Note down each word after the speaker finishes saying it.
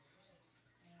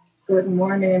Good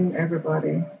morning,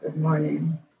 everybody. Good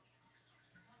morning.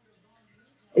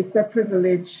 It's a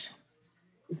privilege.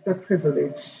 It's a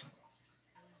privilege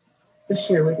to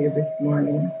share with you this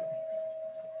morning.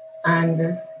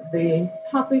 And the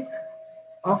topic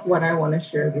of what I want to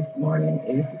share this morning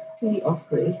is Sea of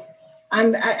Grace.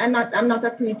 And I'm not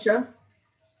a preacher.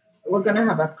 We're going to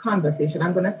have a conversation.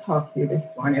 I'm going to talk to you this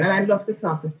morning. And I love to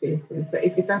talk to faces. So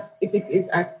if it is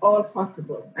at all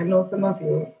possible, I know some of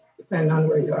you, depending on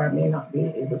where you are, may not be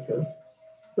able to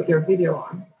put your video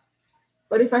on.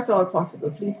 But if at all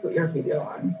possible, please put your video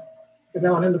on because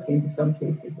I want to look into some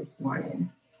faces this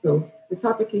morning. So the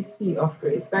topic is Sea of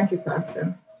Grace. Thank you,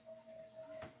 Pastor.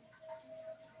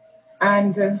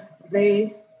 And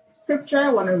the scripture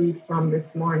I want to read from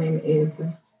this morning is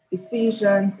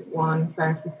Ephesians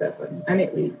 1:5-7, and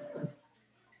it reads,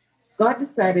 God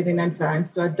decided in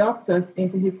advance to adopt us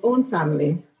into his own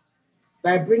family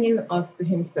by bringing us to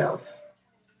himself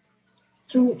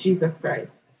through Jesus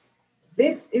Christ.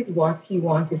 This is what he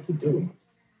wanted to do,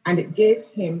 and it gave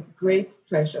him great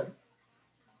pleasure.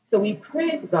 So we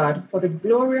praise God for the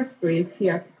glorious grace he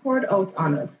has poured out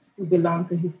on us who belong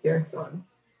to his dear Son.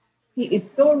 He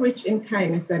is so rich in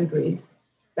kindness and grace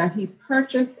that he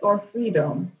purchased our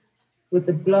freedom with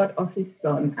the blood of his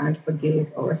Son and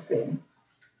forgave our sins.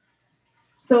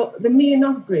 So the meaning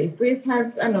of grace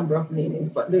has a number of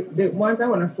meanings, but the ones I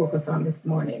want to focus on this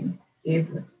morning is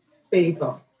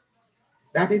favor.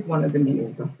 That is one of the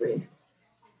meanings of grace.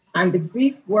 And the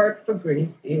Greek word for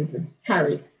grace is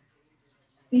charis,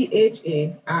 charis.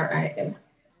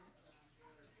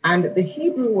 And the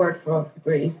Hebrew word for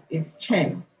grace is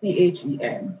chen,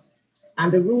 chen.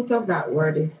 And the root of that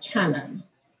word is chanan,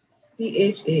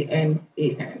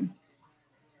 chanan.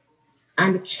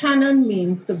 And chanan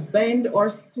means to bend or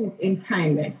stoop in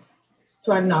kindness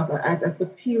to another as a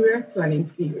superior to an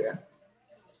inferior.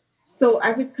 So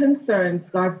as it concerns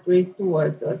God's grace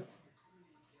towards us,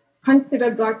 consider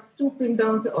God stooping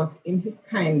down to us in his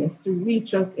kindness to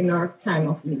reach us in our time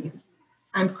of need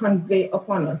and convey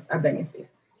upon us a benefit.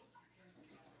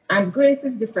 And grace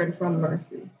is different from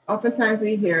mercy. Oftentimes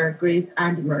we hear grace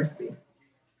and mercy.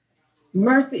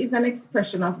 Mercy is an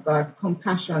expression of God's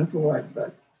compassion towards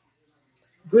us.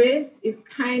 Grace is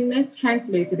kindness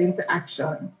translated into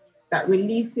action that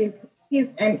releases his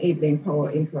enabling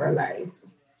power into our lives.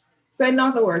 So in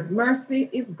other words, mercy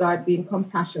is God being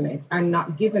compassionate and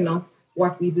not giving us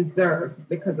what we deserve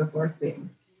because of our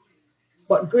sin.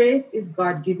 But grace is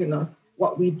God giving us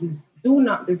what we do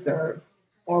not deserve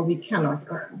or we cannot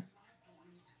earn.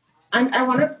 And I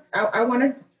want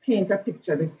to paint a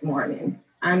picture this morning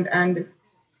and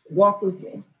walk with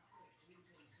me.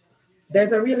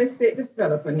 There's a real estate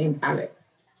developer named Alex,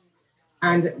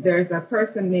 and there's a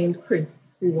person named Chris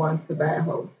who wants to buy a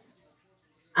house.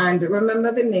 And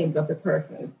remember the names of the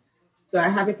persons. So I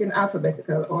have it in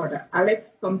alphabetical order. Alex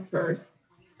comes first,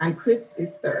 and Chris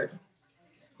is third.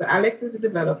 So Alex is the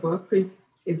developer, Chris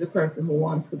is the person who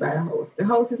wants to buy a house. The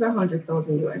house is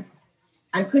 100,000 US,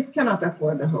 and Chris cannot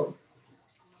afford the house.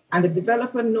 And the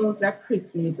developer knows that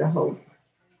Chris needs a house,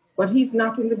 but he's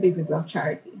not in the business of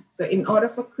charity. So in order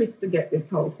for Chris to get this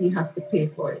house, he has to pay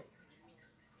for it.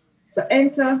 So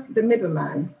enter the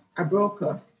middleman, a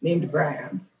broker named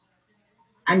Brian.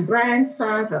 And Brian's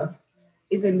father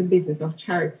is in the business of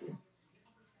charity.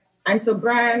 And so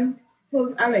Brian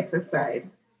pulls Alex aside,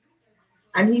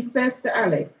 and he says to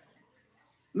Alex,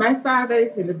 my father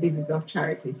is in the business of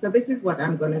charity, so this is what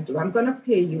I'm going to do. I'm going to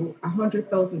pay you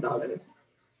 $100,000,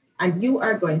 and you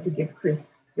are going to give Chris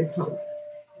this house.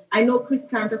 I know Chris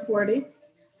can't afford it.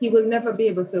 He will never be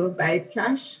able to buy it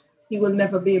cash. He will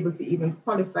never be able to even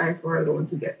qualify for a loan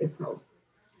to get this house.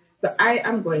 So I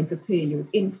am going to pay you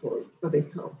in full for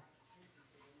this house.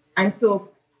 And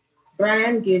so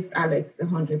Brian gives Alex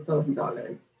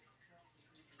 $100,000.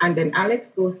 And then Alex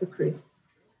goes to Chris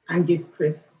and gives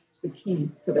Chris the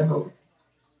key to the house.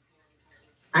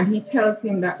 And he tells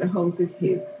him that the house is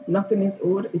his. Nothing is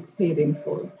owed, it's paid in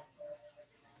full.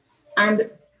 And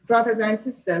brothers and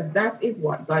sisters, that is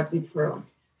what God did for us.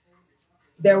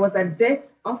 There was a debt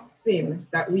of sin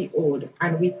that we owed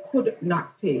and we could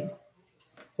not pay.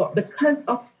 But because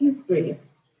of his grace,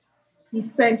 he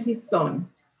sent his son,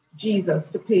 Jesus,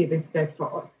 to pay this debt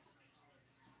for us.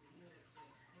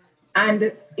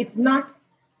 And it's not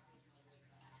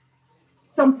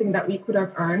something that we could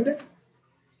have earned.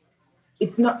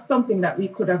 It's not something that we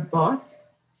could have bought.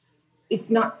 It's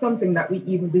not something that we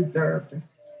even deserved.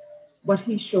 But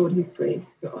he showed his grace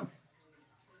to us.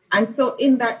 And so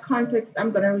in that context,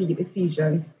 I'm going to read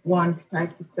Ephesians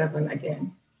 1:5-7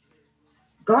 again.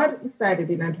 God decided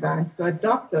in advance to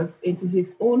adopt us into his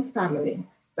own family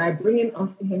by bringing us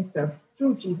to himself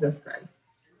through Jesus Christ.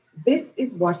 This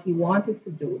is what he wanted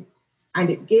to do, and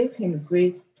it gave him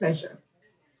great pleasure.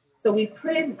 So we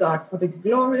praise God for the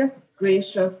glorious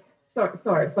grace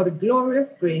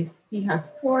he has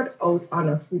poured out on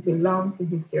us who belong to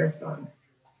his dear Son.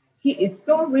 He is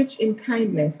so rich in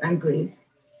kindness and grace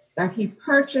that he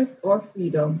purchased our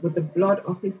freedom with the blood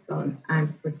of his Son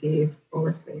and forgave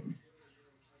our sins.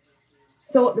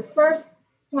 So the first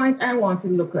point I want to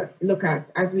look at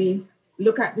as we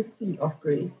look at the sea of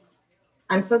grace,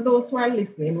 and for those who are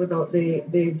listening without the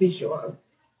visual,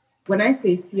 when I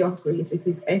say sea of grace, it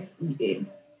is SEA.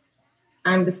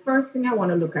 And the first thing I want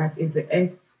to look at is the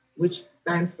S, which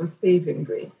stands for saving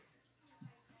grace.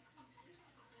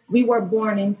 We were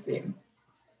born in sin.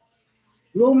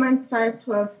 Romans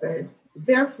 5:12 says,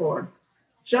 therefore,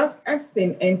 just as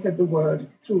sin entered the world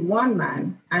through one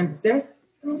man, and death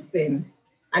through sin,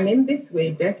 and in this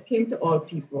way death came to all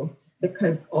people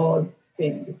because all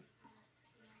sinned.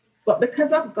 But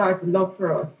because of God's love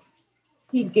for us,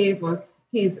 he gave us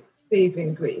his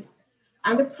saving grace.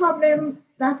 And the problem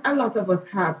that a lot of us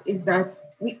have is that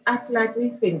we act like we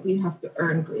think we have to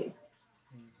earn grace.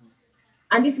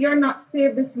 And if you're not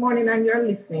saved this morning and you're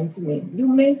listening to me, you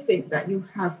may think that you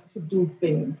have to do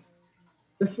things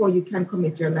before you can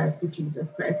commit your life to Jesus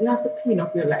Christ. You have to clean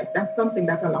up your life. That's something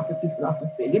that a lot of people have to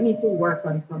say. You need to work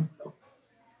on some stuff.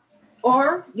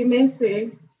 Or you may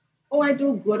say, oh, I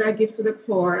do good. I give to the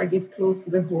poor. I give clothes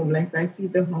to the homeless. I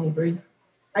feed the hungry.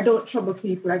 I don't trouble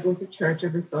people. I go to church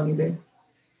every Sunday.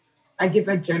 I give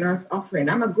a generous offering.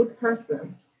 I'm a good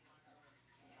person.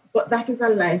 But that is a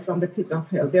lie from the pit of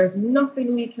hell. There's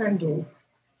nothing we can do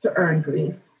to earn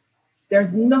grace.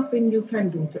 There's nothing you can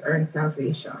do to earn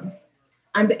salvation.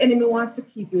 And the enemy wants to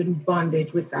keep you in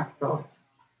bondage with that thought.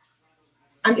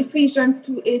 And Ephesians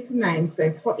 2:8-9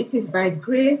 says, for it is by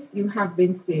grace you have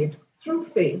been saved through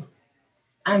faith.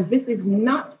 And this is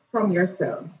not from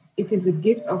yourselves. It is a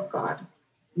gift of God,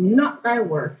 not by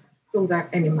works, so that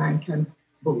any man can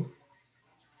boast.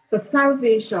 So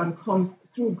salvation comes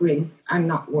through grace and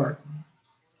not works.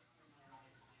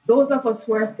 Those of us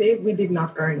who are saved, we did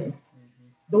not earn it.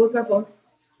 Those of us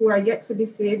who are yet to be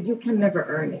saved, you can never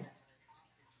earn it.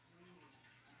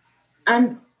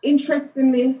 And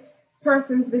interestingly,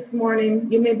 persons this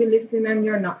morning, you may be listening and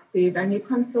you're not saved, and you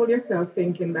console yourself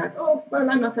thinking that, oh, well,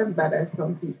 I'm not as bad as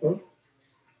some people.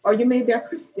 Or you may be a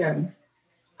Christian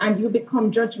and you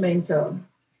become judgmental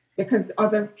because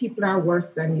other people are worse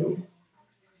than you.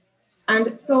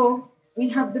 And so we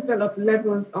have developed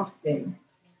levels of sin.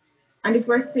 And if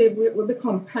we're saved, we will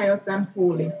become pious and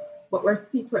holy, but we're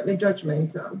secretly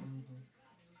judgmental.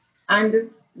 And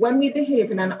when we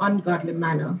behave in an ungodly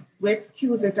manner, we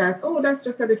excuse it as, oh, that's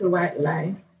just a little white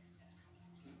lie.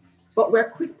 But we're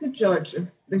quick to judge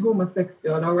the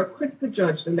homosexual, or we're quick to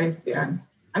judge the lesbian.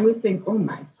 And we think, oh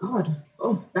my God,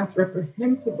 oh, that's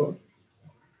reprehensible.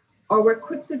 Or we're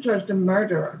quick to judge the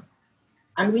murderer.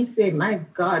 And we say, my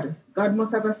God, God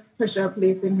must have a special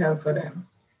place in hell for them.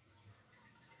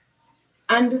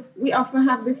 And we often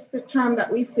have this term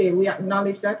that we say, we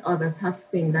acknowledge that others have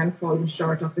sinned and fallen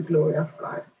short of the glory of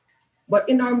God. But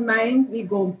in our minds, we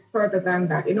go further than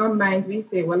that. In our minds, we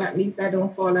say, well, at least I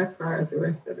don't fall as far as the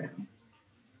rest of them.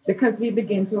 Because we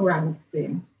begin to rank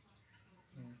sin.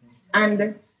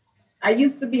 And I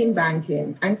used to be in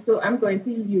banking, and so I'm going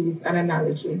to use an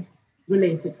analogy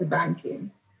related to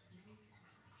banking.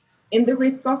 In the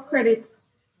risk of credit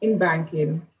in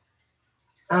banking,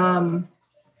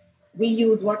 we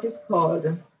use what is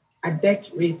called a debt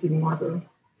rating model.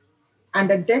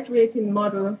 And a debt rating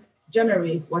model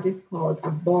generates what is called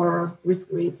a borrower risk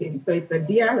rating. So it's a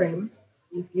DRM.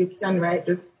 If you can write,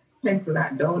 just pencil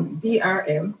that down,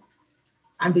 DRM.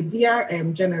 And the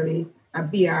DRM generates a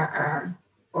BRR,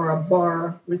 or a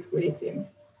borrower risk rating.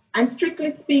 And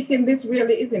strictly speaking, this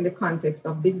really is in the context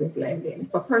of business lending.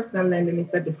 For personal lending,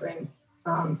 it's a different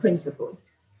principle.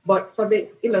 But for this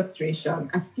illustration,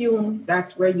 assume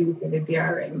that we're using the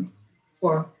DRM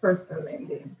for personal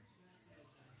lending.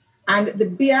 And the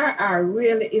BRR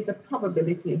really is a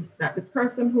probability that the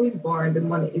person who is borrowing the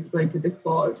money is going to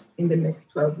default in the next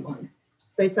 12 months.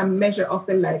 So it's a measure of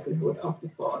the likelihood of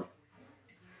default.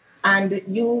 And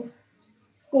you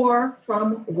score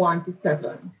from 1 to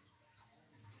 7.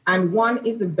 And 1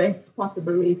 is the best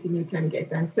possible rating you can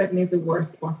get, and 7 is the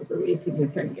worst possible rating you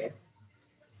can get.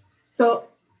 So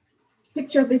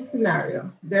picture this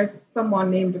scenario. There's someone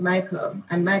named Michael,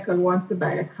 and Michael wants to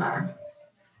buy a car.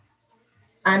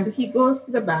 And he goes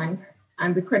to the bank,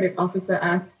 and the credit officer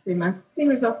asks him a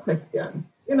series of questions.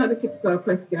 You know, the typical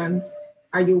questions.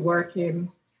 Are you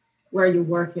working? Where are you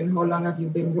working? How long have you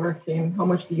been working? How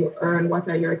much do you earn? What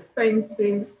are your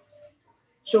expenses?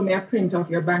 show me a print of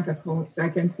your bank account so I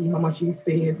can see how much you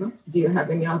save. Do you have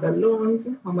any other loans?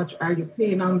 How much are you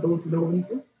paying on those loans?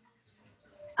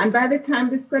 And by the time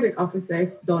this credit officer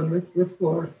is done with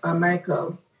poor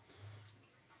Michael,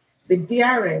 the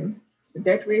DRM, the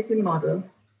debt rating model,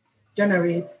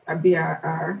 generates a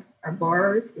BRR, a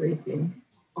borrower's rating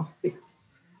of 6.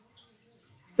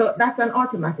 So that's an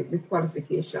automatic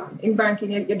disqualification. In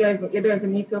banking, you don't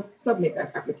even need to submit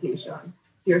that application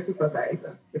to your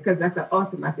supervisor because that's an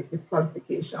automatic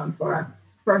disqualification for a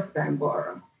first-time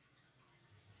borrower.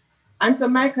 And so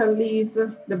Michael leaves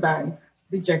the bank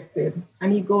dejected,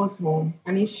 and he goes home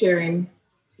and he's sharing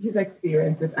his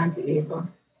experience with Auntie Ava.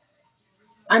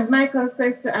 And Michael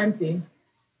says to Auntie,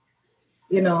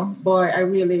 you know, boy, I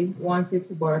really wanted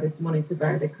to borrow this money to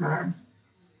buy the car.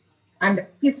 And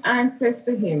his aunt says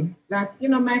to him that, you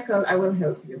know, Michael, I will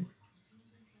help you.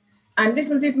 And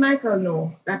little did Michael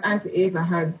know that Auntie Ava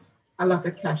has a lot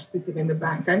of cash sitting in the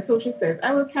bank. And so she says,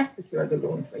 I will cash secure the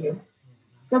loan for you.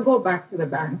 So go back to the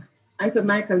bank. And so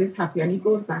Michael is happy and he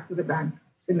goes back to the bank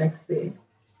the next day.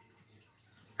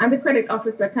 And the credit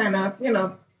officer kind of, you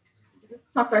know,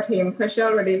 puff at him because she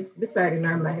already decided in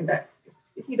her mind that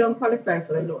if he don't qualify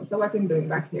for the loan, so what I'm doing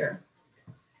back here?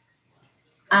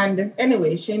 And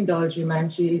anyway, she indulged him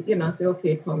and she, you know, said,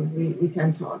 okay, come, we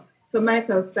can talk. So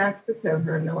Michael starts to tell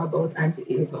her now about Auntie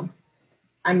Ava.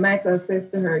 And Michael says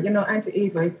to her, you know, Auntie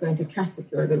Ava is going to cash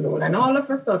secure the loan. And all of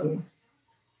a sudden,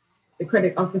 the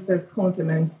credit officer's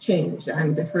countenance changed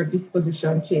and her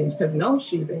disposition changed because now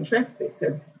she's interested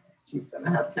because she's going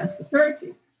to have cash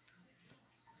security.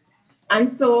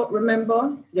 And so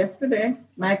remember, yesterday,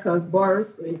 Michael's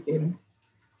borrower's rating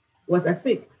was a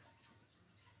 6.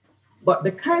 But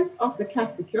because of the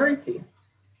cash security,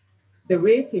 the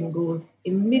rating goes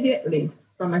immediately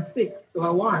from a 6 to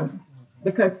a 1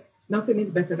 because nothing is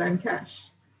better than cash.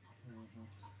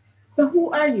 So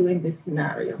who are you in this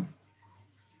scenario?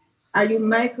 Are you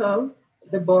Michael,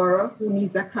 the borrower who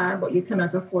needs a car but you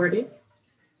cannot afford it?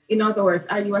 In other words,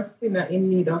 are you a sinner in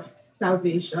need of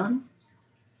salvation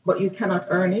but you cannot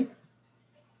earn it?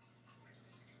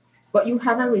 But you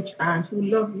have a rich aunt who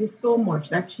loves you so much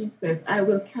that she says, I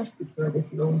will cash secure this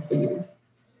loan for you.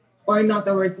 Or in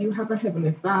other words, you have a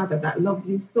heavenly Father that loves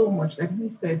you so much that he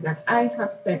says that I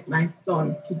have sent my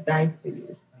son to die for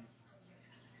you.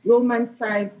 Romans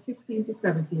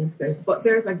 5:15-17 says, but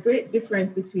there's a great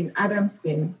difference between Adam's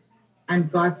sin and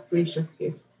God's gracious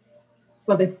gift.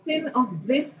 For the sin of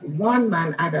this one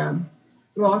man, Adam,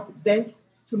 brought death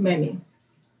to many.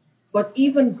 But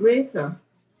even greater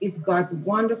is God's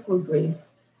wonderful grace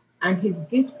and his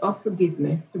gift of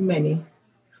forgiveness to many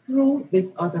through this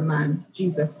other man,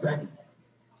 Jesus Christ.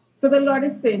 So the Lord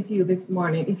is saying to you this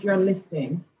morning, if you're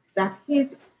listening, that his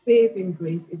saving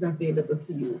grace is available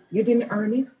to you. You didn't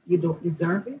earn it. You don't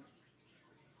deserve it.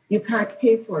 You can't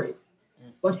pay for it.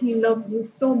 But he loves you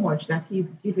so much that he's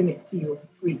giving it to you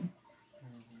free.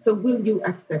 So will you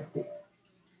accept it?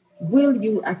 Will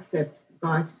you accept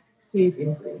God's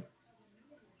saving grace?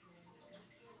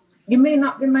 You may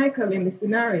not be Michael in the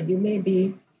scenario. You may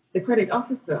be the credit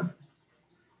officer.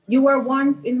 You were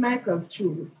once in Michael's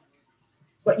shoes,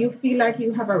 but you feel like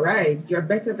you have arrived. You're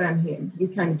better than him. You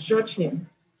can judge him.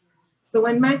 So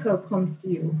when Michael comes to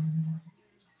you,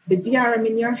 the DRM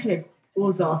in your head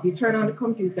goes off. You turn on the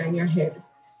computer in your head.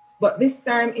 But this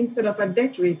time, instead of a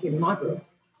debt rating model,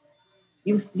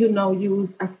 you now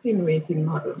use a sin rating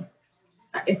model,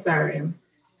 a SRM.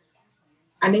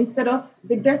 And instead of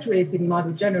the debt rating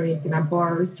model generating a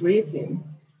borrower's rating,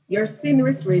 your sin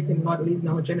risk rating model is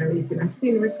now generating a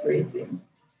sin risk rating.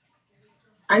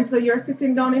 And so you're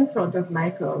sitting down in front of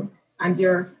Michael and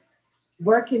you're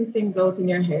working things out in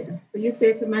your head. So you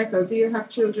say to Michael, do you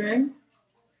have children?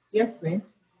 Yes, miss.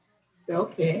 So,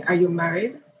 okay. Are you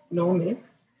married? No, miss.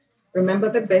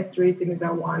 Remember, the best rating is a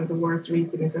 1, the worst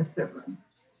rating is a 7.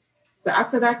 So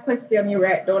after that question, you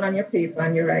write down on your paper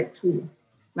and you write 2.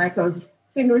 Michael's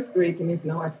sin risk rating is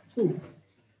now at 2.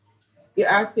 You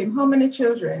ask him, how many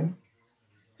children?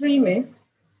 3, miss.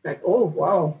 Like, oh,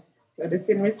 wow. So the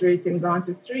sin risk rating gone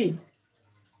to 3.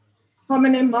 How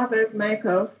many mothers,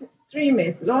 Michael? 3,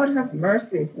 miss. Lord have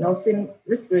mercy. Now sin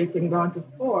risk rating gone to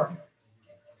 4.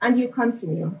 And you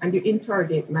continue and you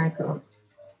interrogate Michael.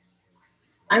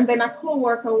 And then a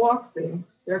co-worker walks in.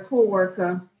 Your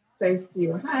co-worker says to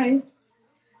you, hi.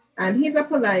 And he's a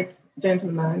polite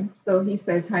gentleman, so he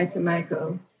says hi to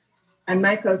Michael. And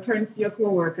Michael turns to your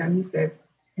co-worker and he says,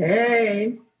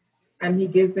 hey. And he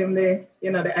gives him the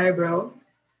eyebrow.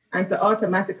 And so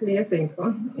automatically you think,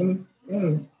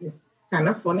 it's kind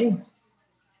of funny.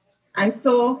 And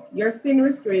so your sin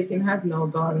risk rating has now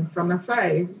gone from a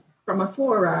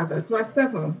 4 to a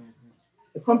 7.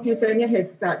 The computer in your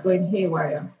head start going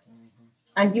haywire.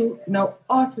 And you now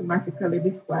automatically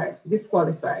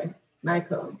disqualify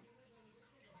Michael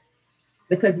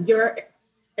because your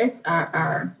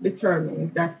SRR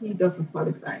determines that he doesn't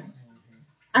qualify.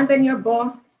 And then your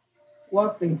boss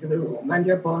walks into the room and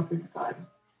your boss is God.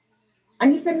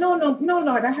 And you say, no,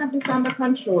 Lord, I have this under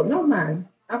control. No, man,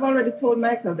 I've already told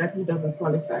Michael that he doesn't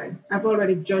qualify. I've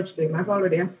already judged him. I've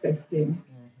already assessed him.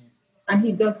 And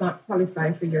he does not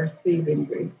qualify for your saving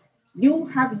grace. You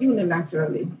have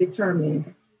unilaterally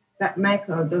determined that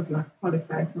Michael does not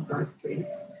qualify for God's grace.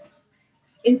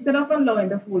 Instead of allowing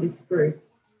the Holy Spirit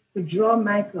to draw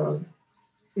Michael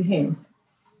to him,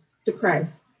 to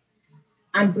Christ,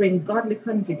 and bring godly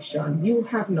conviction, you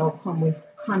have now come with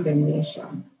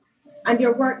condemnation. And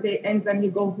your workday ends and you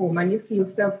go home and you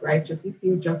feel self-righteous, you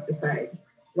feel justified.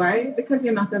 Why? Because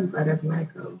you're not as bad as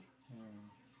Michael.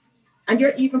 And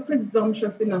you're even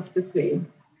presumptuous enough to say,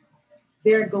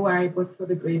 there go I, but for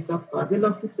the grace of God. We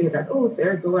love to say that, oh,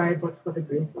 there go I, but for the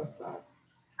grace of God.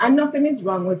 And nothing is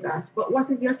wrong with that. But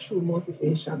what is your true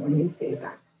motivation when you say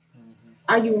that?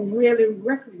 Are you really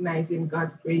recognizing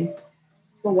God's grace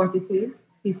for what it is?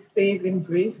 His saving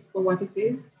grace for what it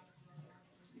is?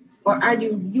 Or are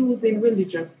you using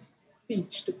religious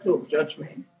speech to cloak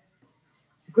judgment?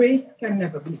 Grace can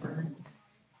never be earned.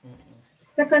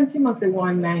 2 Timothy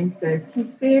 1:9 says, he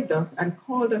saved us and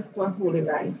called us to a holy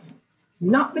life,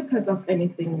 not because of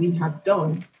anything we have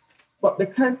done, but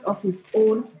because of his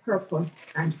own purpose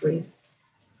and grace.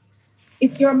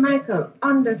 If you're Michael,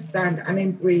 understand and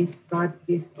embrace God's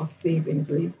gift of saving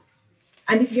grace.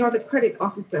 And if you're the credit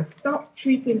officer, stop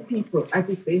treating people as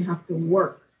if they have to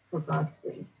work for God's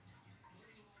grace.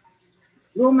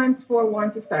 Romans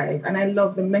 4:1-5, and I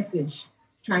love the Message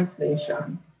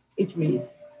translation. It reads,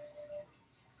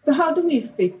 so how do we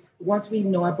fit what we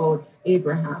know about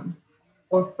Abraham,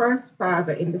 our first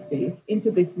father in the faith,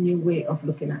 into this new way of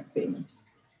looking at things?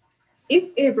 If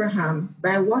Abraham,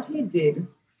 by what he did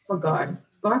for God,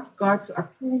 got God to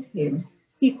approve him,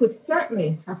 he could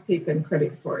certainly have taken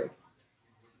credit for it.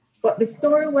 But the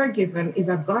story we're given is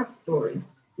a God story,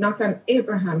 not an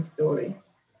Abraham story.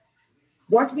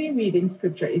 What we read in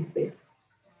scripture is this.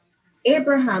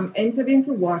 Abraham entered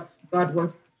into what God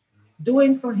was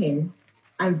doing for him,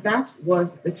 and that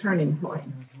was the turning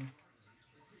point.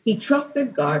 He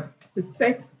trusted God to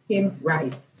set him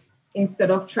right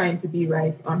instead of trying to be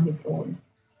right on his own.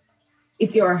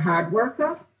 If you're a hard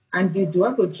worker and you do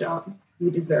a good job,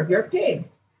 you deserve your pay.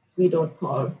 We don't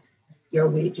call your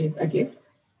wages a gift.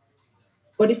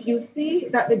 But if you see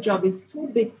that the job is too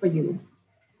big for you,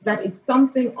 that it's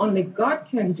something only God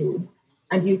can do,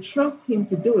 and you trust him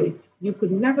to do it, you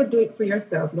could never do it for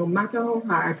yourself, no matter how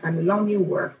hard and long you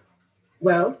work,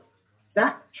 well,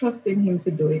 that trusting him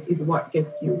to do it is what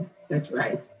gets you set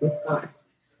right with God.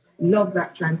 Love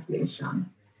that translation.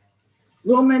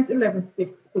 Romans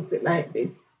 11:6 puts it like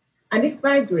this. And if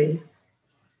by grace,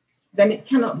 then it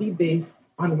cannot be based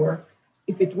on works.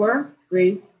 If it were,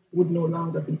 grace would no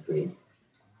longer be grace.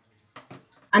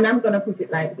 And I'm going to put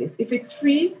it like this. If it's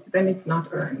free, then it's not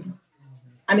earned.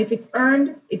 And if it's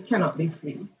earned, it cannot be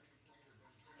free.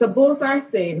 So both are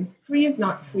saying free is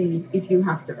not free if you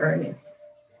have to earn it.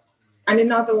 And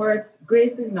in other words,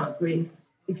 grace is not grace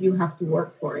if you have to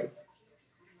work for it.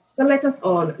 So let us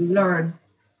all learn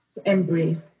to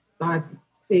embrace God's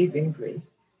saving grace.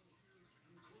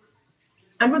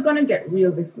 And we're going to get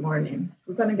real this morning.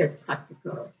 We're going to get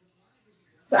practical.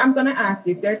 So I'm going to ask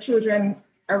you, if there are children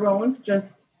around, just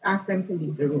ask them to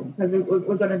leave the room, because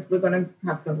we're going to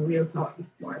have some real talk this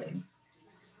morning.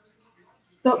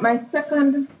 So my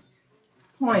second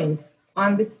point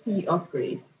on the C of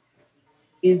grace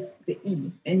is the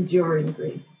E, enduring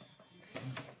grace.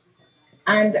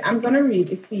 And I'm going to read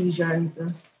Ephesians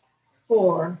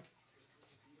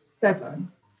 4:7.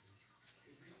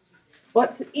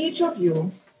 But to each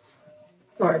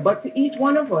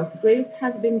one of us, grace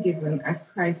has been given as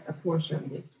Christ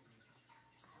apportioned it.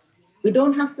 We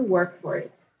don't have to work for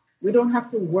it. We don't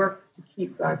have to work to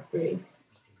keep God's grace.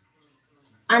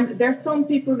 And there's some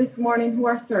people this morning who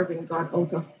are serving God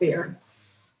out of fear.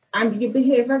 And you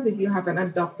behave as if you have an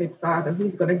adopted father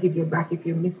who's going to give you back if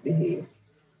you misbehave.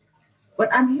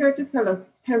 But I'm here to tell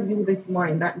you this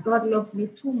morning that God loves you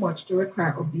too much to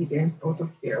require obedience out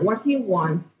of fear. What he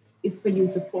wants is for you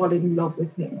to fall in love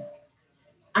with him.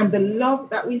 And the love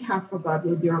that we have for God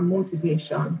will be our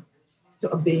motivation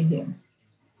to obey him.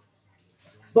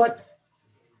 But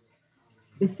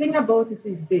the thing about it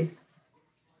is this.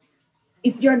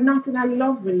 If you're not in a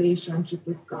love relationship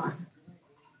with God,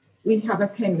 we have a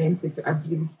tendency to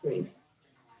abuse grace.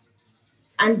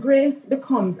 And grace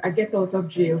becomes a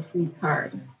get-out-of-jail-free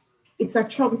card. It's a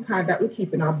trump card that we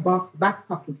keep in our back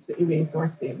pockets to erase our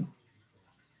sin.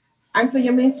 And so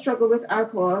you may struggle with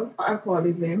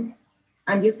alcoholism,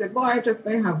 and you say, boy, I just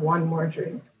may have one more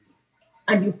drink.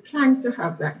 And you plan to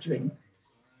have that drink.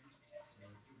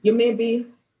 You may be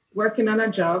working on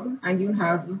a job and you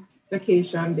have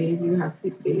vacation days, you have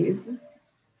sick days,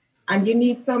 and you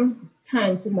need some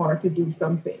time tomorrow to do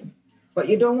something, but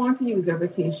you don't want to use your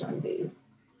vacation days.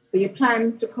 So you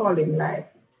plan to call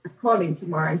in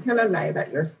tomorrow and tell a lie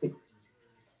that you're sick.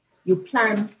 You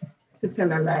plan to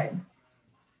tell a lie.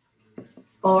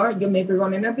 Or you may be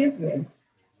running a business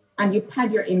and you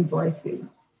pad your invoices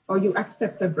or you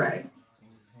accept a bribe.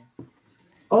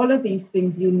 All of these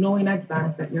things you know in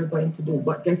advance that you're going to do.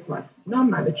 But guess what? No,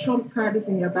 man, the trump card is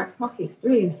in your back pocket.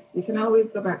 Grace. You can always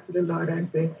go back to the Lord and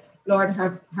say, Lord,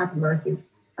 have mercy.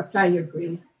 Apply your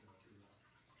grace.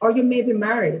 Or you may be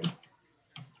married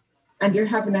and you're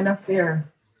having an affair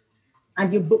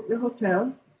and you book the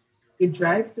hotel, you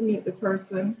drive to meet the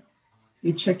person,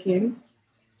 you check in,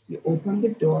 you open the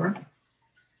door,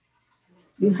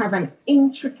 you have an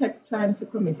intricate plan to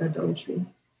commit adultery.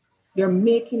 You're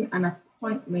making an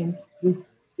appointment with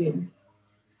sin.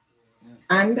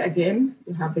 And again,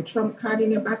 you have the trump card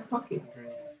in your back pocket.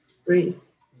 Grace.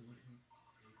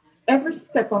 Every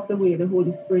step of the way, the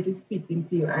Holy Spirit is speaking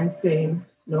to you and saying,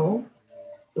 no,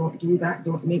 don't do that.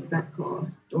 Don't make that call.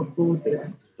 Don't go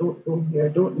there. Don't go here.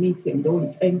 Don't meet him.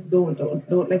 Don't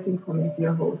let him come into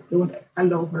your house. Don't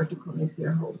allow her to come into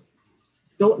your house.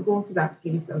 Don't go to that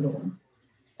place alone.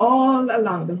 All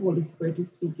along, the Holy Spirit is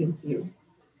speaking to you.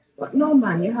 But no,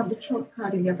 man, you have the trump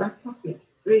card in your back pocket.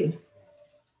 Grace.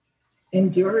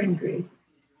 Enduring grace.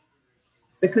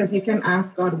 Because you can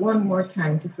ask God one more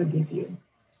time to forgive you.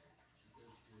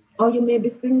 Or you may be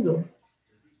single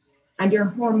and your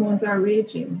hormones are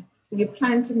raging. So you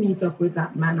plan to meet up with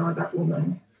that man or that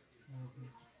woman.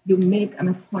 You make an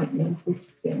appointment with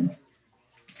sin.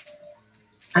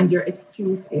 And your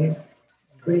excuse is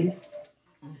grace.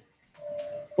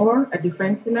 Or a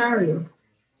different scenario.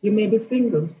 You may be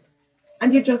single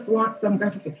and you just want some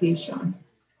gratification.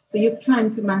 So you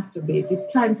plan to masturbate. You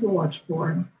plan to watch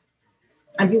porn.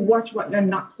 And you watch what you're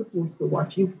not supposed to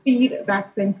watch. You feed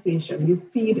that sensation. You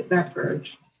feed that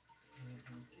urge.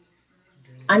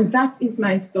 And that is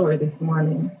my story this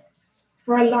morning.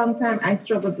 For a long time, I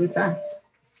struggled with that.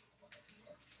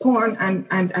 Porn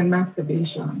and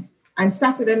masturbation. And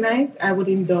Saturday night, I would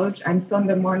indulge, and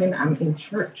Sunday morning, I'm in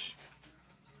church.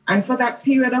 And for that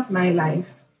period of my life,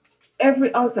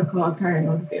 every altar call, Karen,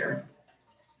 was there.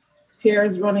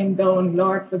 Tears running down,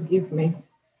 Lord, forgive me.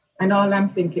 And all I'm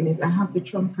thinking is, I have the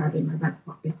trump card in my back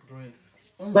pocket.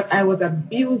 But I was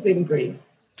abusing grace.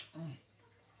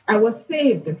 I was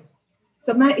saved.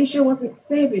 So my issue wasn't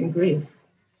saving grace.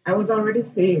 I was already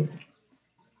saved.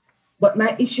 But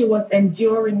my issue was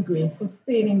enduring grace,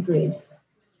 sustaining grace.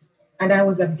 And I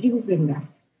was abusing that.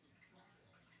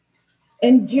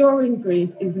 Enduring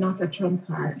grace is not a trump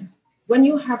card. When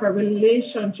you have a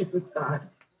relationship with God,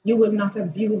 you will not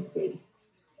abuse grace.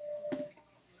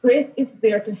 Grace is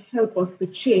there to help us to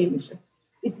change.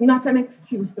 It's not an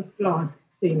excuse to flaunt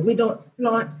sin. We don't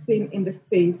flaunt sin in the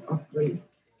face of grace.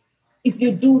 If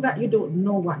you do that, you don't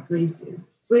know what grace is.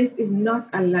 Grace is not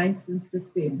a license to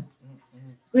sin.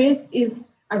 Grace is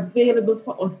available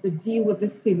for us to deal with the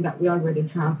sin that we already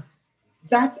have.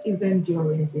 That is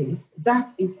enduring grace.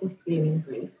 That is sustaining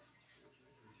grace.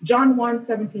 John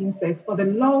 1:17 says, for the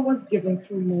law was given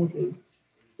through Moses.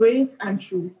 Grace and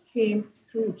truth came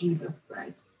through Jesus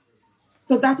Christ.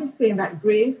 So that is saying that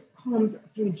grace comes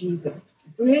through Jesus.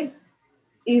 Grace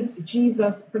is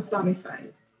Jesus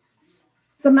personified.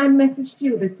 So my message to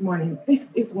you this morning, this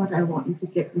is what I want you to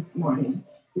get this morning.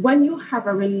 When you have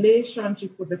a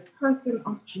relationship with the person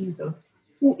of Jesus,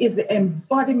 who is the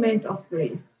embodiment of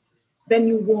grace, then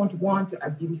you won't want to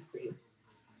abuse grace.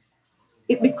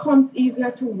 It becomes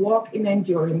easier to walk in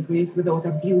enduring grace without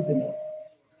abusing it.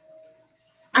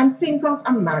 And think of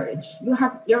a marriage.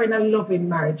 You're in a loving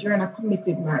marriage. You're in a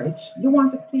committed marriage. You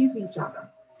want to please each other.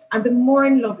 And the more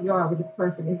in love you are with the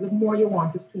person is the more you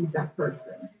want to please that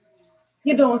person.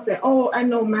 You don't say, oh, I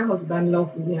know my husband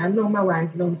loves me. I know my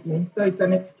wife loves me. So it's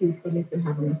an excuse for me to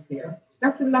have an affair.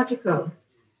 That's illogical.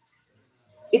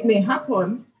 It may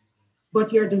happen,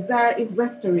 but your desire is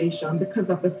restoration because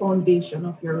of the foundation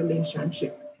of your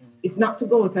relationship. It's not to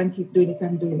go out and keep doing it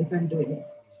and doing it and doing it.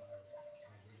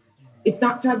 It's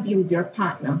not to abuse your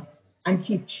partner and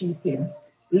keep cheating.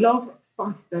 Love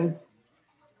fosters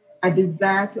a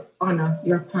desire to honor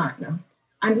your partner.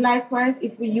 And likewise,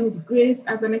 if we use grace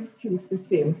as an excuse to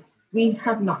sin, we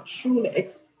have not truly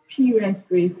experienced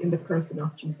grace in the person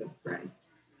of Jesus Christ.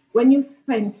 When you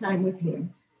spend time with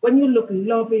him, when you look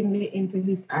lovingly into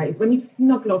his eyes, when you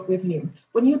snuggle up with him,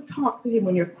 when you talk to him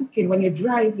when you're cooking, when you're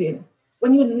driving,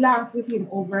 when you laugh with him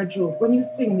over a joke, when you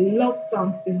sing love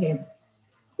songs to him,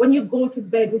 when you go to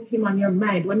bed with him on your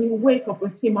mind, when you wake up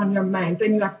with him on your mind,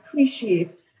 then you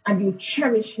appreciate and you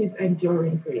cherish his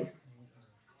enduring grace.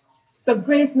 So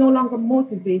grace no longer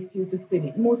motivates you to sin,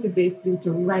 it motivates you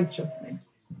to righteousness.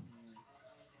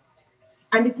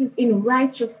 And it is in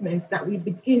righteousness that we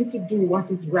begin to do what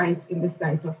is right in the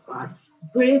sight of God.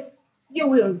 Grace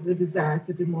fuels the desire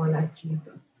to be more like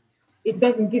Jesus. It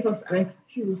doesn't give us an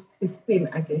excuse to sin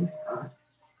against God.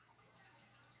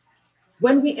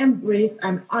 When we embrace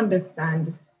and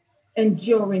understand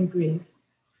enduring grace,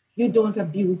 you don't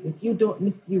abuse it, you don't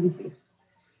misuse it,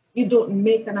 you don't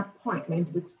make an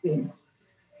appointment with sin.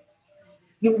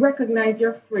 You recognize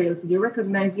your frailty, you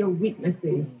recognize your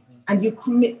weaknesses, and you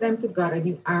commit them to God and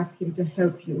you ask him to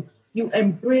help you. You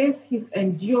embrace his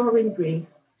enduring grace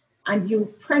and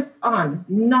you press on,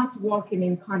 not walking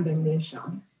in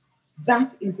condemnation.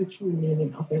 That is the true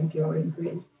meaning of enduring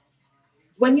grace.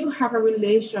 When you have a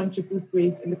relationship with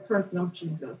grace in the person of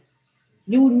Jesus,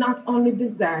 you not only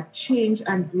desire change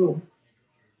and growth,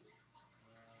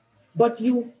 but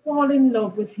you fall in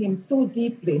love with him so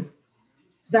deeply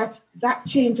that that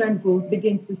change and growth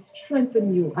begins to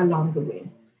strengthen you along the way.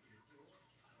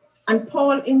 And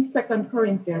Paul in 2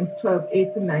 Corinthians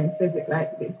 12:8-9 says it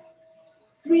like this: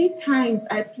 3 times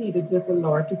I pleaded with the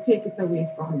Lord to take it away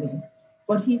from me.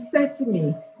 But he said to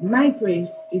me, my grace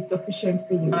is sufficient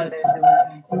for you.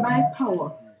 My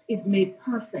power is made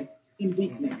perfect in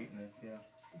weakness.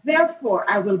 Therefore,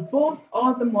 I will boast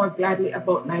all the more gladly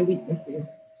about my weaknesses,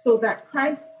 so that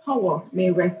Christ's power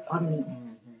may rest on me.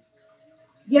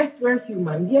 Yes, we're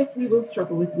human. Yes, we will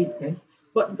struggle with weakness,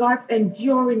 but God's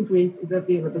enduring grace is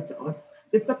available to us.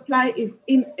 The supply is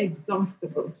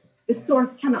inexhaustible. The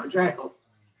source cannot dry up.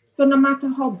 So no matter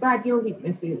how bad your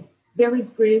weakness is, there is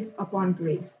grace upon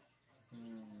grace.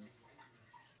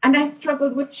 And I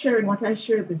struggled with sharing what I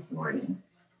shared this morning,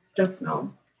 just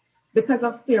now, because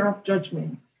of fear of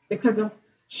judgment, because of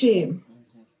shame.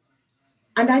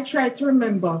 And I tried to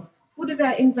remember, who did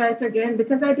I invite again?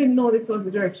 Because I didn't know this was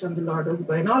the direction the Lord was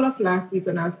going. All of last week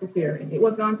when I was preparing, it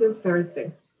wasn't until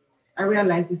Thursday I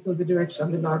realized this was the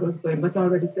direction the Lord was going, but I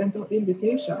already sent out the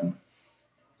invitation.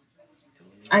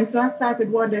 And so I started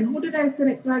wondering, who did I send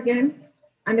it to again?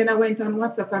 And then I went on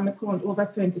WhatsApp and I found over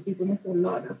 20 people. And I said,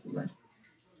 Lord have mercy.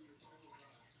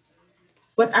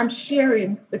 But I'm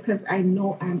sharing because I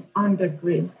know I'm under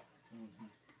grace.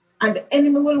 And the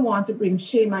enemy will want to bring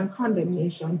shame and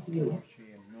condemnation to you.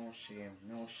 No shame.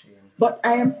 But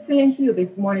I am saying to you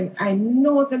this morning, I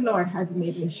know the Lord has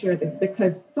made me share this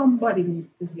because somebody needs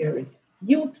to hear it.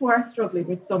 You too are struggling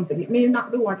with something. It may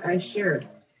not be what I shared.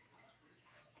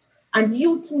 And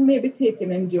you too may be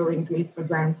taking enduring grace for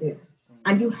granted.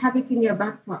 And you have it in your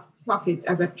back pocket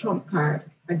as a trump card,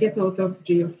 a get out of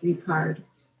jail free card.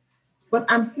 But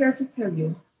I'm here to tell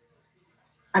you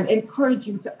and encourage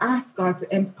you to ask God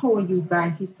to empower you by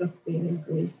his sustaining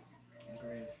grace.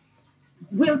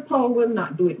 Willpower will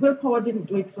not do it. Willpower didn't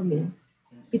do it for me.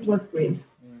 It was grace.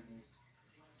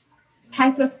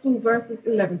 Titus 2 verses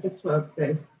 11-12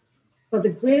 says, for the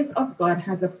grace of God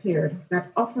has appeared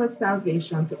that offers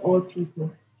salvation to all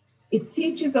people. It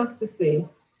teaches us to say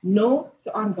no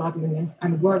to ungodliness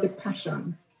and worldly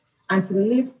passions, and to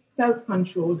live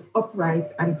self-controlled,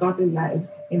 upright, and godly lives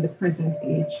in the present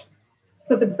age.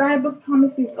 So the Bible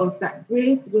promises us that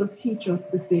grace will teach us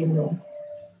to say no.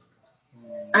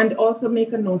 And also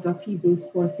make a note of Hebrews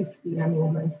 4:16 and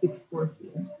Romans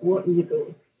 6:14. Won't read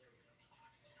those.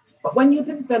 But when you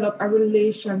develop a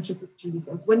relationship with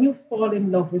Jesus, when you fall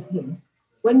in love with him,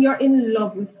 when you're in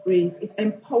love with grace, it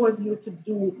empowers you to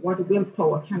do what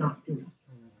willpower cannot do.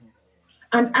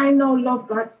 And I now love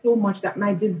God so much that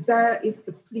my desire is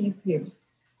to please him.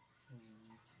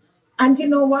 And you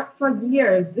know what? For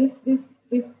years, this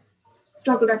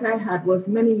struggle that I had was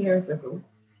many years ago.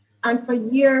 And for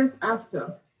years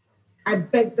after, I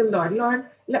begged the Lord, Lord,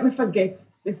 let me forget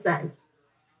the site.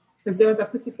 Because there was a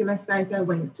particular site I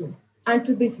went to. And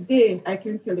to this day, I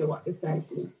can tell you what the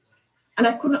site is. And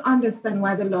I couldn't understand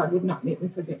why the Lord would not make me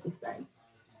forget the site.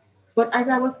 But as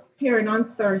I was preparing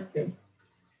on Thursday,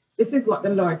 this is what the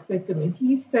Lord said to me.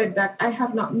 He said that I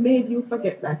have not made you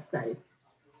forget that site.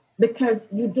 Because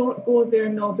you don't go there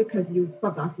now because you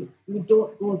forgot it. You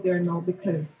don't go there now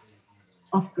because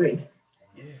of grace.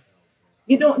 Yes.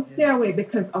 You don't stay away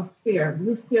because of fear.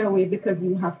 You stay away because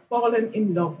you have fallen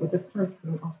in love with the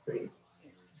person of grace.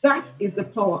 That is the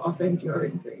power of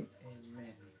enduring grace.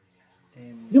 Amen.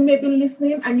 Amen. You may be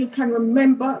listening and you can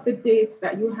remember the days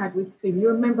that you had with sin. You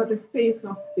remember the face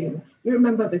of sin. You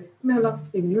remember the smell of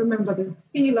sin. You remember the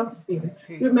feel of sin.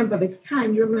 You remember the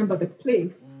time. You remember the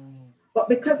place. But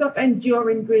because of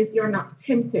enduring grace, you're not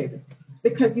tempted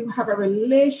because you have a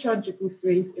relationship with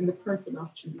grace in the person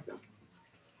of Jesus.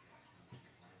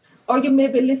 Or you may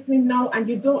be listening now and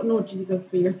you don't know Jesus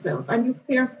for yourself and you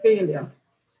fear failure.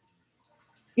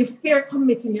 You fear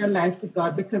committing your life to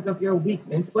God because of your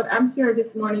weakness. But I'm here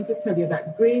this morning to tell you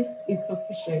that grace is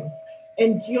sufficient.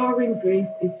 Enduring grace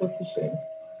is sufficient.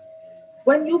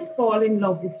 When you fall in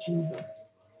love with Jesus,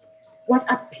 what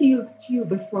appeals to you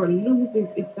before loses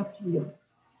its appeal.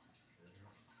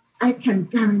 I can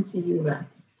guarantee you that.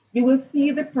 You will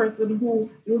see the person who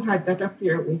you had that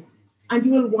affair with, and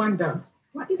you will wonder,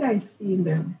 what did I see in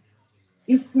them?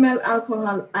 You smell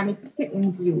alcohol and it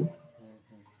sickens you.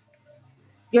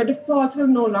 Your default will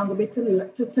no longer be to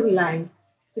lie,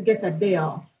 to get a day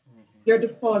off. Your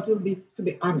default will be to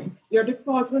be honest. Your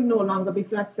default will no longer be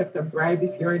to accept a bribe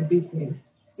if you're in business.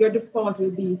 Your default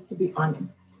will be to be honest.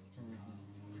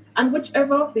 And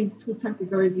whichever of these two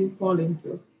categories you fall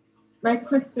into, my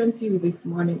question to you this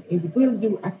morning is, will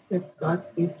you accept God's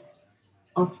gift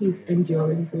of his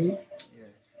enduring grace? Yes.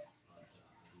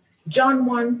 John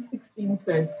 1:16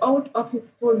 says, out of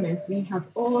his fullness we have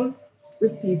all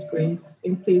received grace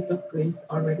in place of grace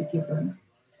already given.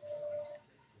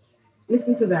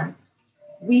 Listen to that.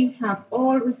 We have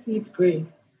all received grace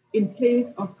in place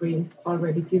of grace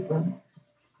already given.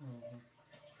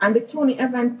 And the Tony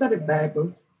Evans Study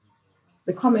Bible,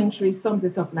 the commentary sums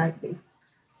it up like this.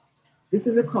 This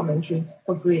is a commentary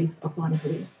for grace upon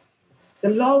grace. The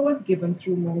law was given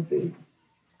through Moses,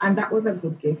 and that was a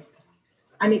good gift.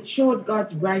 And it showed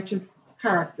God's righteous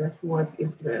character towards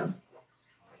Israel.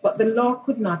 But the law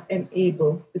could not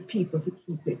enable the people to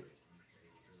keep it.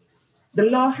 The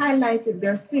law highlighted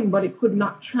their sin, but it could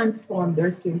not transform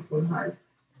their sinful hearts.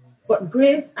 But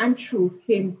grace and truth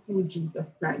came through Jesus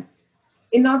Christ.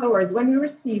 In other words, when we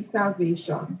receive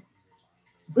salvation,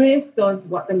 grace does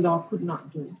what the law could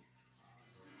not do.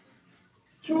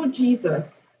 Through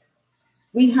Jesus,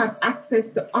 we have access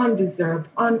to undeserved,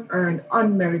 unearned,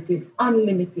 unmerited,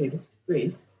 unlimited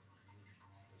grace.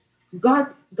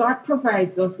 God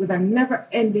provides us with a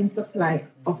never-ending supply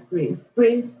of grace,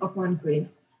 grace upon grace,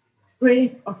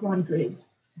 grace upon grace,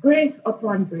 grace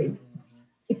upon grace.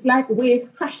 It's like waves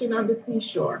crashing on the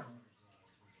seashore.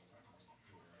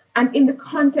 And in the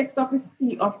context of a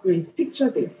sea of grace, picture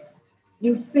this.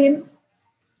 You sin,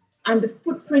 and the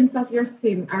footprints of your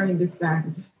sin are in the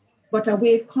sand. But a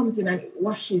wave comes in and it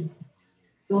washes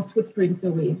those footprints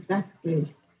away. That's grace.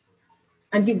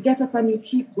 And you get up and you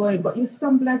keep going, but you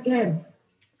stumble again.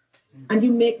 And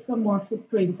you make some more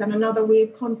footprints, and another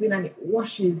wave comes in and it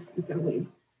washes it away.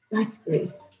 That's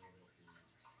grace.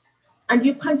 And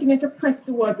you continue to press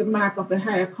towards the mark of the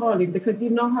higher calling because you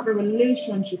now have a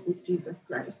relationship with Jesus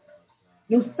Christ.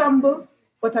 You stumble,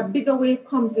 but a bigger wave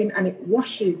comes in and it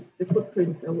washes the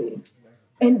footprints away.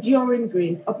 Enduring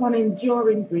grace upon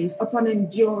enduring grace upon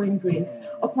enduring grace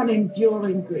upon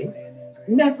enduring grace.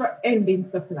 Never ending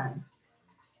supply.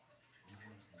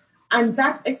 And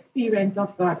that experience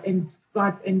of God and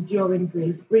God's enduring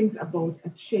grace brings about a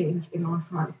change in our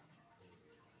hearts.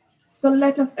 So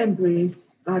let us embrace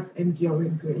God's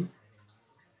enduring grace.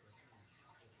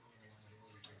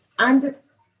 And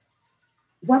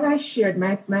what I shared,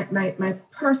 my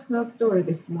personal story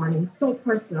this morning, so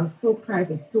personal, so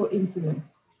private, so intimate,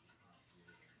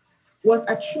 was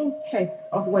a true test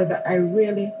of whether I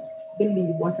really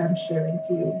believe what I'm sharing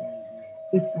to you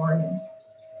this morning.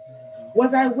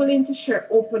 Was I willing to share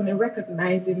openly,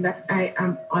 recognizing that I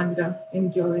am under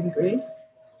enduring grace?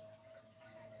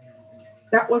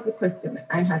 That was the question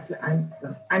I had to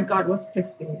answer, and God was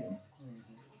testing me.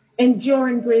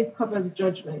 Enduring grace covers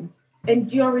judgment.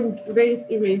 Enduring grace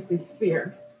erases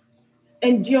fear.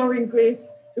 Enduring grace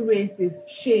erases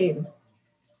shame.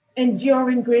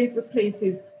 Enduring grace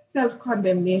replaces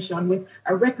self-condemnation with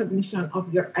a recognition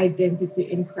of your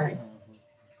identity in Christ.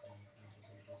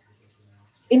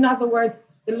 In other words,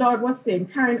 the Lord was saying,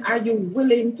 Karen, are you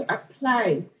willing to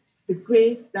apply the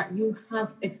grace that you have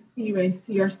experienced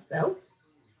to yourself?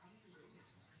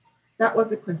 That was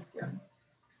the question.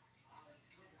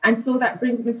 And so that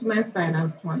brings me to my final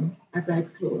point as I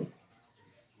close.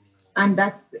 And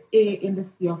that's the A in the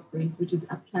sea of grace, which is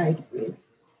applied grace.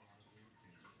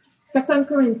 2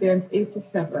 Corinthians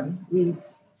 8-7 reads,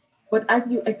 but as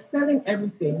you excel in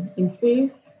everything, in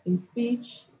faith, in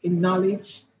speech, in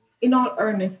knowledge, in all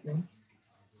earnestness,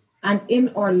 and in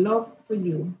our love for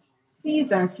you, see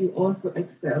that you also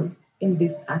excel in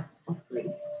this act of grace.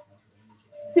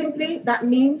 Simply, that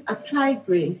means apply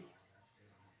grace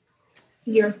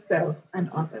to yourself and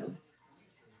others.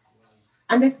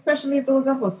 And especially those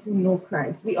of us who know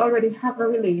Christ, we already have a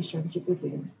relationship with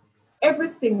Him.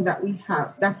 Everything that we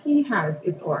have, that He has,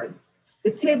 is ours.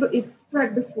 The table is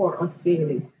spread before us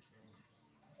daily.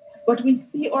 But we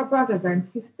see our brothers and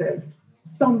sisters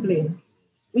stumbling.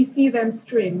 We see them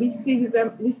straying. We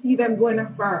see them going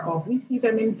afar off. We see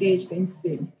them engaged in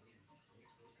sin.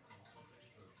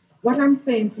 What I'm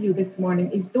saying to you this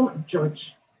morning is don't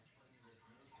judge.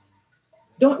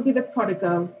 Don't be the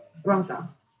prodigal brother.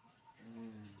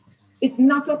 It's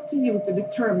not up to you to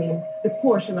determine the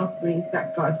portion of grace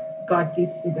that God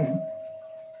gives to them.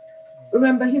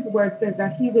 Remember, His word says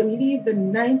that He will leave the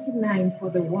 99 for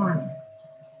the one.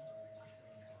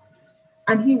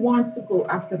 And He wants to go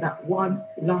after that one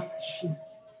lost sheep.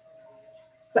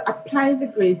 So apply the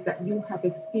grace that you have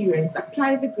experienced.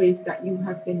 Apply the grace that you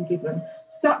have been given.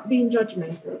 Stop being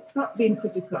judgmental. Stop being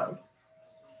critical.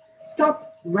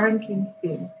 Stop ranking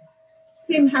sin.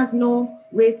 Sin has no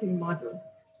rating model.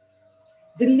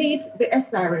 Delete the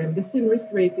SRM, the sin risk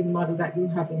rating model that you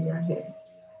have in your head.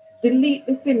 Delete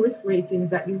the sin risk ratings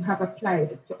that you have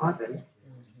applied to others.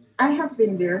 I have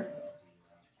been there.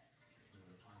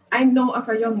 I know of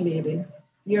a young lady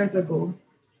years ago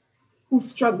who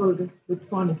struggled with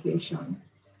fornication.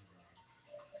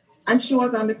 And she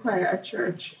was on the choir at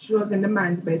church. She was in the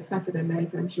man's bed Saturday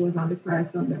night and she was on the choir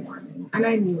Sunday morning. And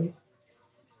I knew it.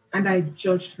 And I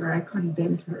judged her. I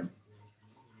condemned her.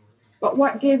 But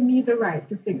what gave me the right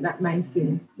to think that my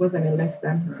sin was any less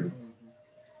than hers?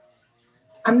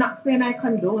 I'm not saying I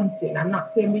condone sin. I'm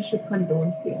not saying we should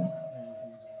condone sin.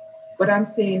 But I'm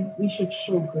saying we should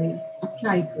show grace,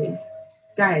 apply grace,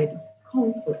 guide,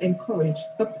 counsel, encourage,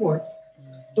 support.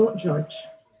 Don't judge.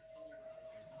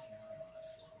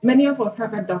 Many of us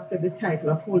have adopted the title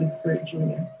of Holy Spirit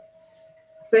Junior.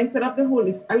 So instead of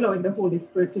allowing the Holy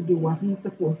Spirit to do what He's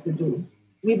supposed to do,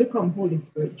 we become Holy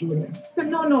Spirit Junior. So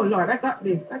no, Lord, I got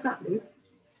this.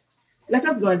 Let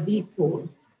us go a deep hole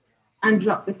and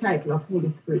drop the title of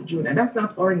Holy Spirit Junior. That's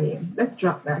not our name. Let's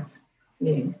drop that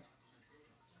name.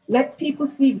 Let people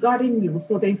see God in you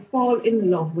so they fall in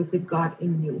love with the God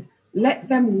in you. Let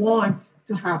them want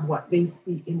to have what they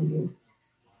see in you.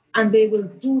 And they will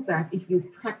do that if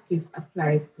you practice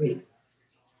applied grace.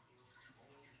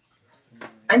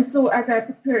 And so as I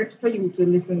prepared for you to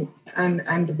listen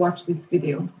and watch this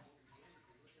video,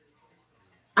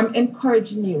 I'm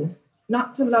encouraging you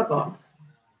not to log off,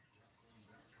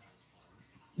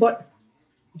 but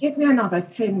give me another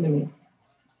 10 minutes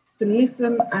to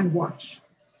listen and watch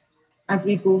as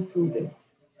we go through this.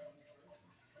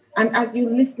 And as you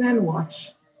listen and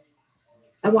watch,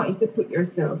 I want you to put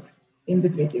yourself in the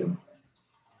video.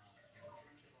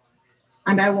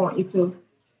 And I want you to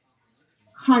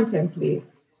contemplate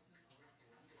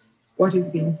what is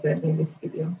being said in this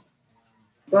video.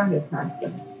 Go ahead,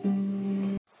 Pastor.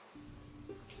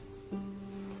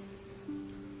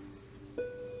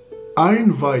 I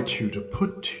invite you to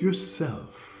put yourself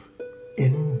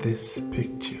in this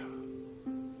picture.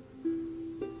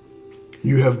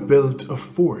 You have built a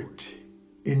fort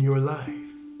in your life,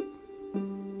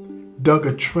 dug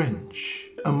a trench,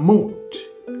 a moat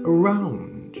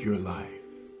around your life.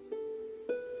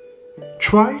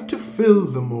 Try to fill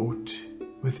the moat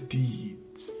with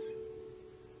deeds,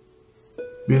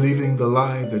 believing the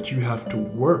lie that you have to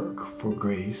work for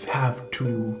grace, have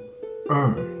to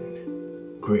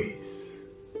earn grace.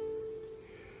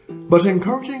 But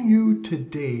encouraging you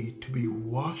today to be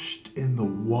washed in the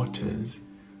waters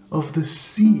of the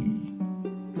sea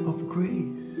of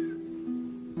grace.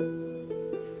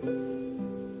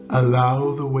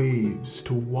 Allow the waves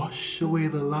to wash away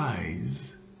the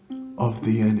lies of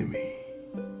the enemy.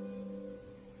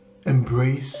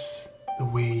 Embrace the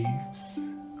waves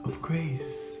of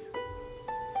grace.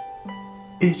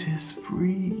 It is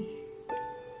free.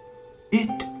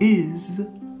 It is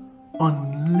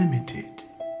unlimited.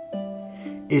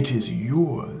 It is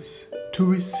yours to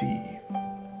receive.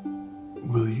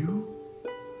 Will you?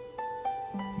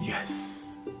 Yes.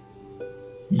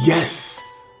 Yes.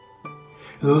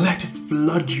 Let it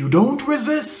flood you. Don't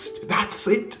resist. That's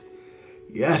it.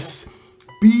 Yes.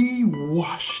 Be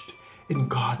washed in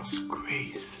God's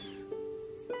grace.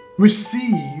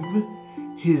 Receive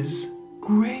His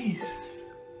grace.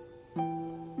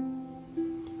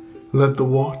 Let the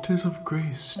waters of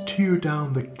grace tear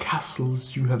down the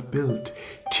castles you have built,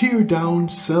 tear down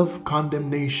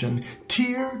self-condemnation,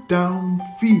 tear down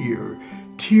fear,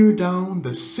 tear down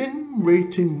the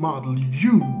sin-rating model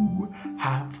you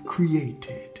have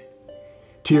created.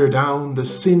 Tear down the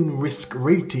sin risk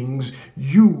ratings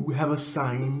you have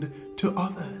assigned to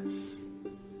others.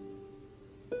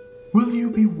 Will you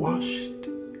be washed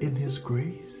in His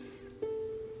grace?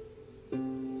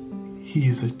 He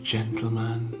is a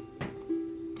gentleman.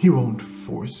 He won't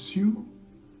force you,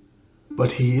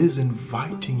 but He is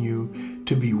inviting you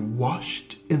to be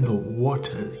washed in the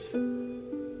waters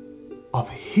of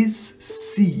His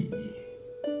sea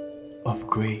of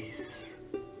grace,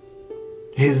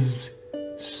 His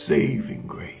saving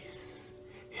grace,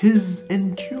 His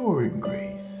enduring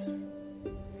grace.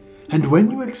 And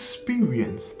when you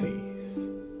experience these,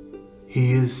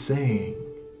 He is saying,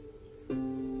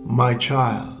 my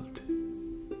child,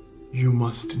 you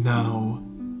must now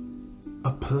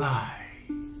apply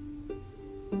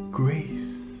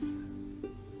grace.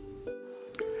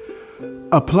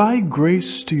 Apply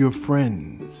grace to your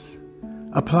friends.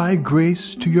 Apply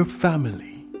grace to your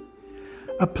family.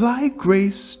 Apply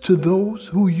grace to those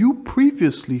who you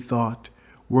previously thought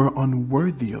were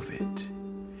unworthy of it.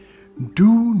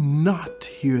 Do not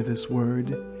hear this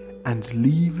word and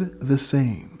leave the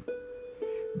same.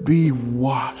 Be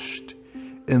washed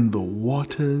in the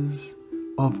waters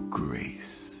of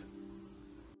grace.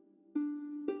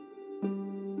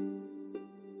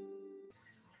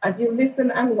 As you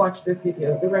listen and watch the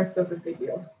video, the rest of the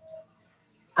video,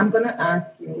 I'm going to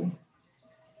ask you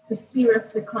to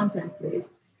seriously contemplate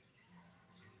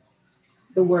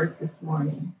the words this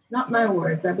morning. Not my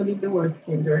words. I believe the words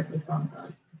came directly from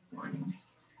God this morning.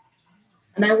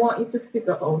 And I want you to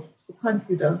figure out, to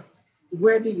consider,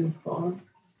 where do you fall?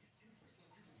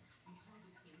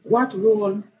 What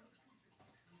role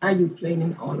are you playing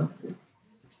in all of this?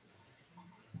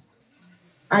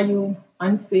 Are you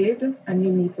unsaved and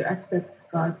you need to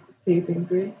accept God's saving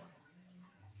grace?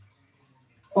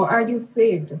 Or are you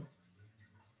saved,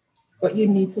 but you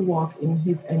need to walk in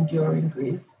His enduring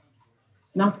grace,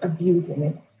 not abusing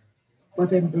it,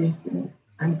 but embracing it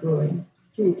and growing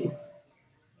through it?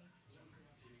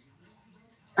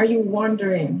 Are you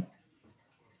wondering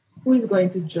who is going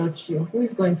to judge you? Who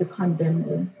is going to condemn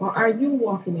you? Or are you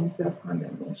walking in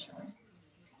self-condemnation?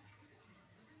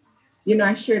 You know,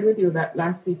 I shared with you that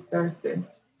last week, Thursday,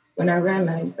 when I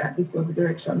realized that this was the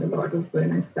direction the Lord was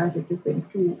going, I started to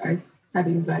think who I had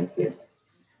invited.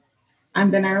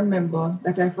 And then I remember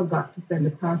that I forgot to send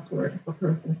the password for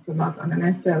persons to log on, and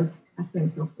I felt a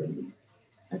sense of relief.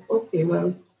 Like, okay,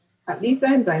 well, at least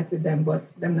I invited them, but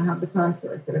them not have the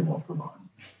password, so they won't come on.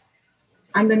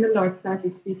 And then the Lord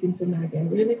started speaking to me again,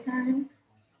 really, Karen?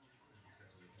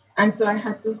 And so I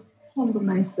had to humble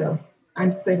myself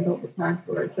and send out the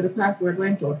password. So the password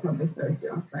went out from the Thursday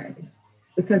or Friday,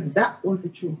 because that was the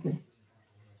true test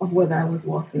of whether I was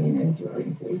walking in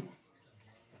enduring grace.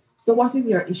 So what is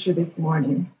your issue this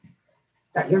morning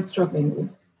that you're struggling with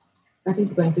that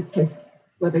is going to test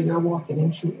whether you're walking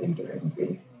in true enduring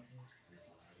grace?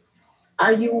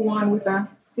 Are you one with a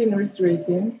sin risk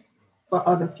rating for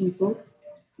other people?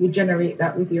 You generate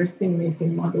that with your sin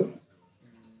rating model.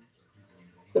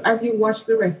 So as you watch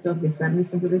the rest of this and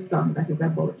listen to the song that is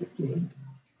about to play,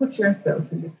 put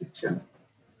yourself in the picture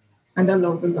and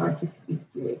allow the Lord to speak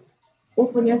to you.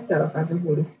 Open yourself as the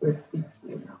Holy Spirit speaks to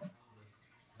you now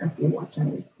as you watch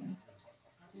and listen.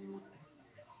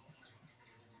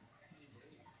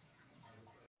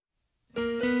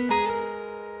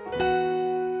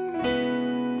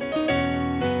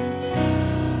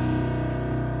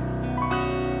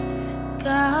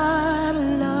 God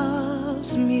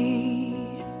loves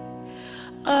me,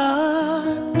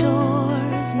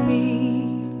 adores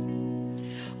me,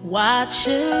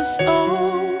 watches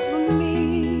over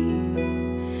me.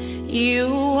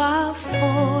 You are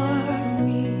for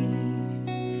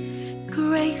me.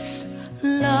 Grace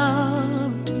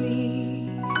loved me,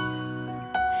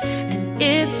 and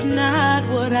it's not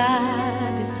what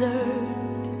I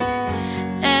deserved,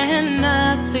 and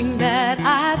nothing that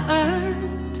I've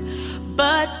earned,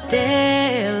 but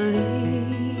daily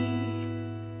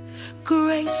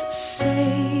grace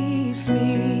saves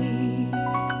me.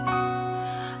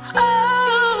 Oh,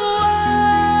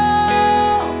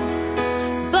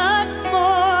 but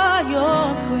for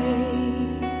your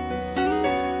grace.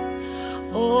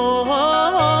 Oh,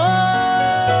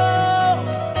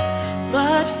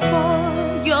 but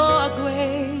for your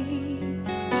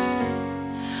grace.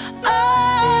 Oh,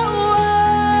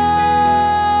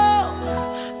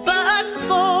 but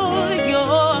for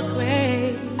your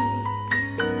grace,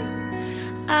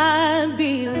 I'd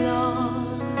be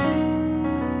lost,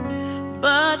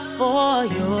 but for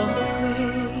your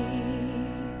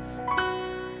grace.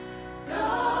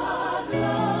 God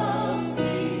loves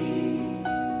me,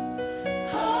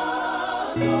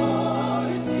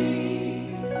 adores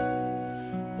me,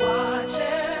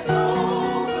 watches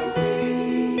over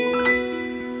me.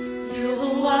 You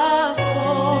are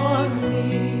for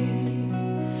me.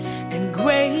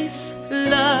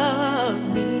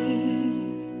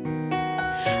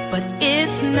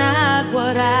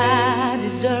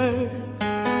 deserve,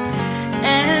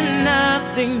 and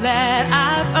nothing that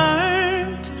I've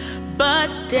earned, but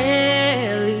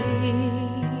daily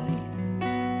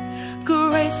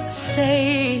grace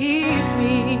saves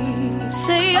me.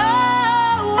 Say,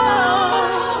 oh,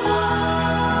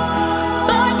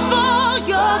 but for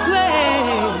your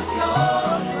grace.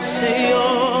 Say, oh,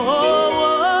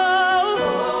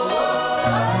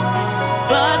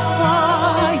 but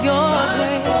for your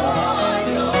grace.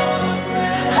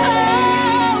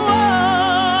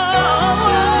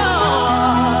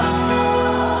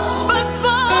 But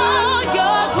for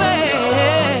your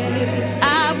grace, I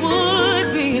would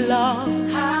be lost.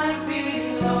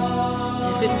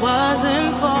 If it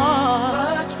wasn't for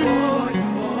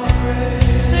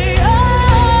say, oh,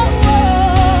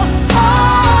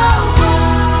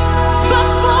 but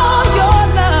for your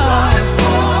love.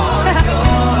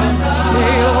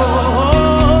 Say, oh,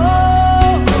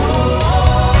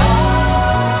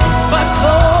 but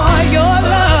for your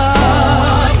love.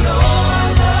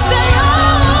 Say, oh,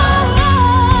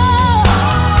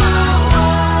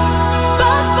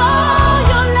 but for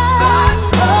your love.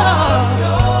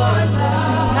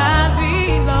 See, I'd be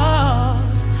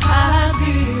lost,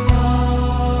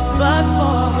 but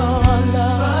for your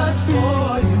love.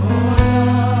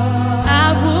 I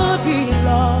would be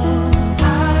lost,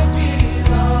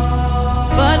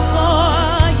 but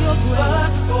for your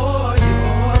grace.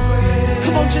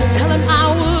 Come on, just tell him I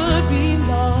would be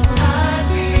lost.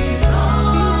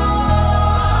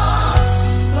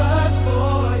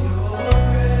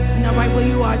 Now right where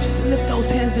you are, just lift those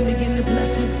hands and begin to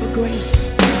bless him for grace.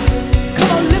 Come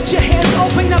on, lift your hands,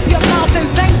 open up your mouth and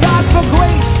thank God for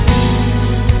grace.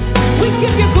 We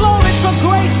give you glory for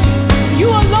grace. You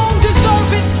alone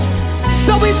deserve it.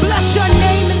 So we bless your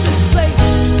name in this place.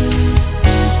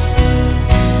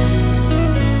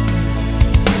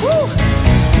 Woo.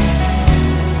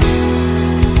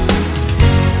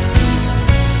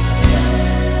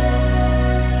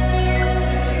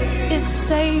 It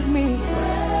saved me.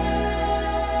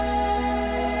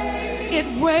 It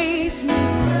raised me.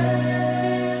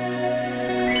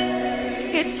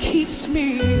 It keeps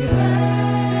me.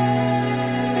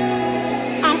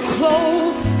 I'm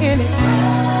clothed in it.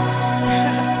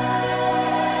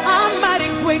 I'm mighty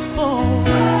grateful.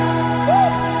 Woo.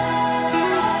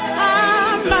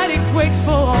 I'm mighty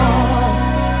grateful.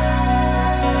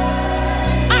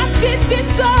 I didn't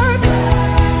deserve it,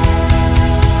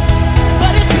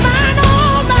 but it's mine,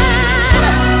 all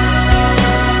mine.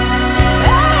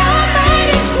 I'm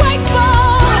mighty grateful.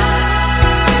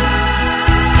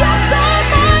 Yes, I'm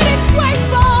mighty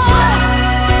grateful.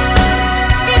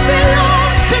 It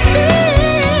belongs to me.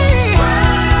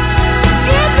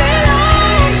 It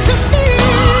belongs to me.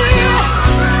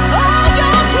 Oh,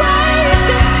 your grace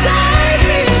has saved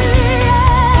me.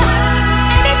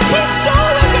 And it keeps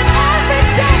doing it every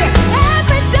day,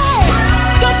 every day.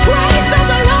 The grace of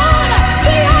the Lord,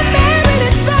 the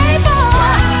unmerited favor,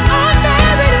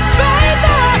 unmerited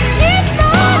favor. It's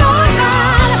mine, oh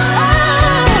God.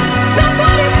 Oh,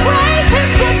 somebody praise him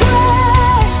for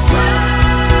grace.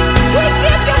 We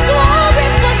give you glory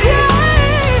for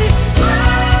grace.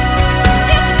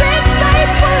 It's been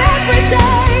faithful every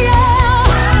day, yeah.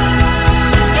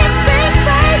 It's been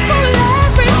faithful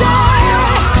every day.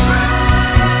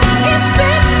 It's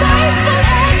been faithful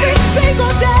every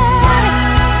single day.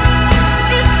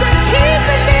 It's been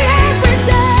keeping me every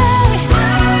day.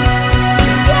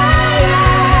 Yeah,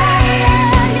 yeah,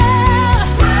 yeah.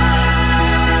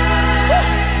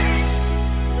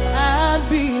 I'd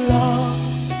be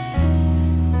lost,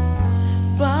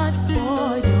 but for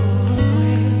your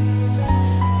grace.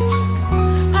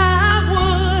 I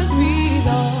would be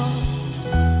lost,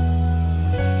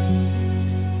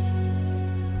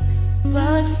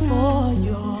 but for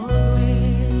your